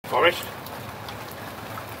Forest.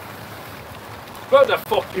 Blow the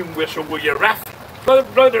fucking whistle, will you, ref? Blow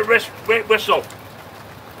the whistle.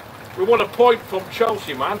 We want a point from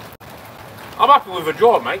Chelsea, man. I'm happy with a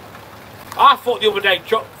draw, mate. I thought the other day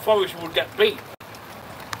Forest would get beat.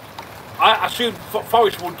 I assumed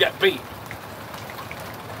Forest would get beat.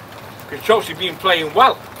 Because Chelsea been playing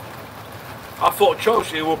well. I thought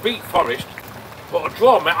Chelsea would beat Forest. But a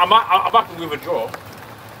draw, mate, I'm happy with a draw.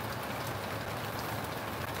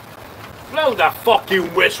 Blow the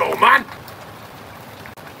fucking whistle, man.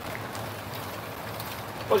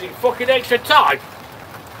 Was it fucking extra time?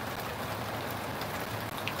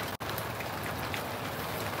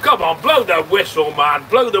 Come on, blow the whistle, man.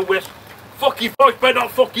 Blow the whistle. Fucking Forest better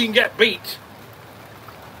not fucking get beat.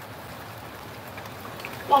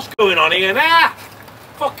 What's going on here now?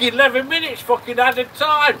 Fucking 11 minutes, fucking added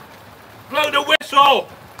time. Blow the whistle.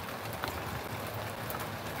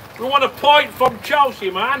 We want a point from Chelsea,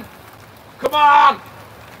 man. Come on.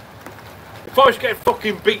 If I was getting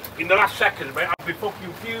fucking beat in the last seconds, mate, I'd be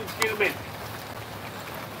fucking fuming.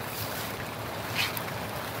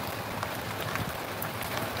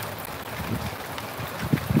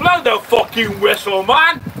 Blow the fucking whistle,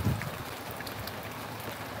 man.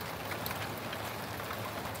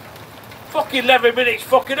 Fucking 11 minutes,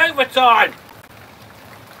 fucking overtime.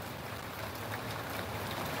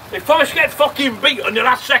 If I was getting fucking beat on the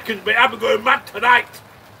last seconds, mate, I'd be going mad tonight.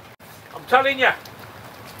 I'm telling you.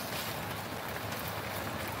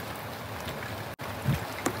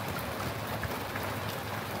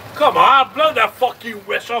 Come on, blow the fucking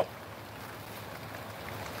whistle.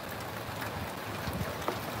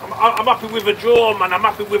 I'm happy with a draw, man. I'm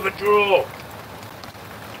happy with a draw.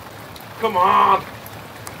 Come on.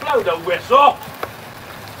 Blow the whistle.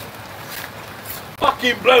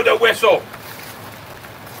 Fucking blow the whistle.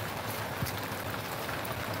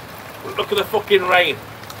 Look at the fucking rain.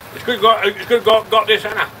 It's good got this,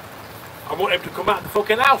 Anna. I want him to come out of the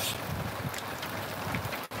fucking house.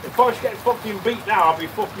 If I was getting fucking beat now, I'd be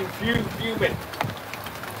fucking fuming.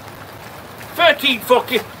 13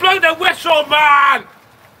 fucking... Blow the whistle, man!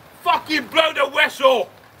 Fucking blow the whistle!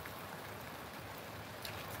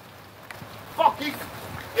 Fucking...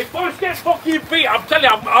 If I was getting fucking beat, I'm telling you,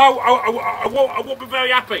 I won't be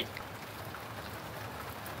very happy.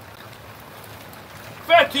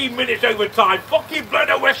 13 minutes overtime. Fucking blow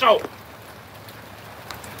the whistle!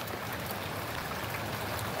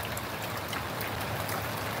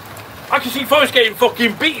 I can see Forest getting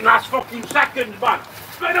fucking beaten last fucking seconds, man.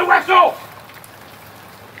 Blow the whistle!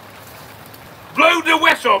 Blow the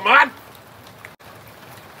whistle, man!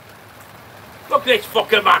 Look at this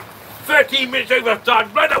fucker, man. 13 minutes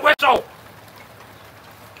overtime. Blow the whistle!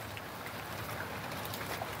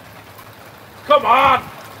 Come on!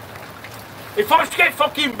 If I was to get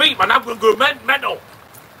fucking beat, man, I'm gonna go mental.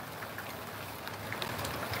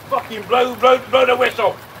 Fucking blow the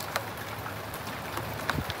whistle.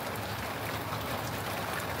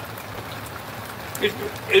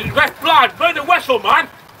 It's left blind. Blow the whistle, man.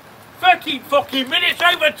 13 fucking minutes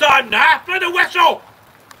overtime now. Blow the whistle.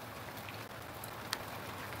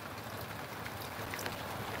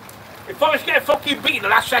 If I was to get fucking beat in the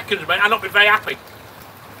last seconds, mate, I'd not be very happy.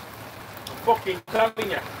 I'm fucking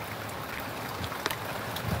telling you.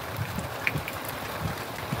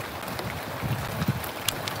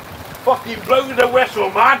 Fucking blow the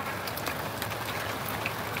whistle, man.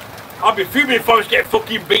 I'll be fuming if I was getting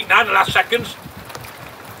fucking beat now in the last seconds.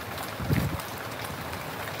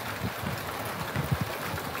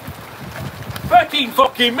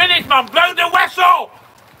 Fucking minutes, man. Blow the whistle.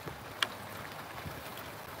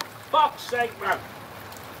 Fuck's sake, man.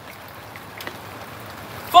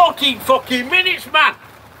 14 fucking minutes, man.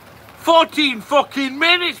 14 fucking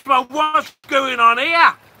minutes, man. What's going on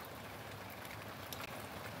here?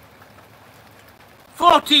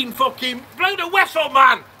 14 fucking... Blow the whistle,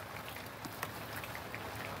 man.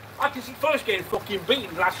 I can see Forest getting fucking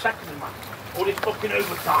beaten last second, man. All this fucking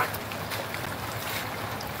overtime.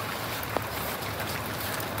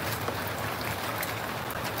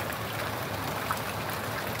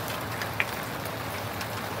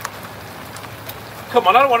 Come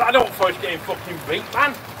on, I don't want Forest getting fucking beat,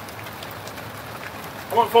 man.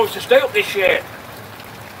 I want Forest to stay up this year.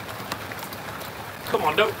 Come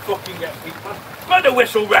on, don't fucking get beat, man. Blow the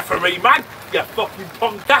whistle, referee, man. You fucking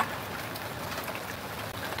punter.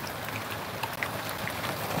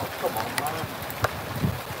 Oh, come on, man.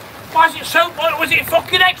 Why is it so... Was it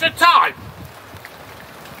fucking extra time?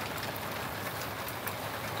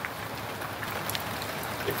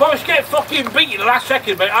 If I was getting fucking beat in the last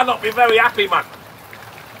second, mate, I'd not be very happy, man.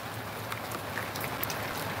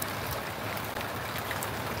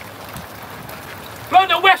 Blow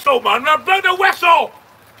the whistle! whistle, man! Now blow the whistle!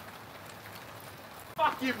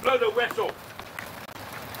 Fucking blow the whistle!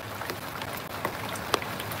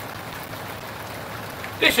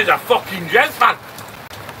 This is a fucking gent, man!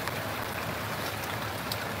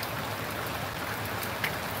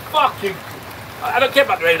 Fucking... I don't care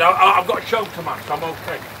about the rain, I've got a show to match, I'm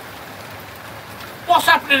okay. What's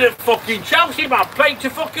happening at fucking Chelsea, man? Playing to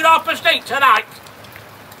fucking Harper State tonight?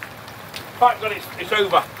 Thank God it's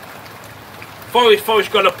over.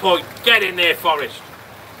 Forest got a point. Get in there, Forest.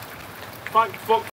 Thank fuck.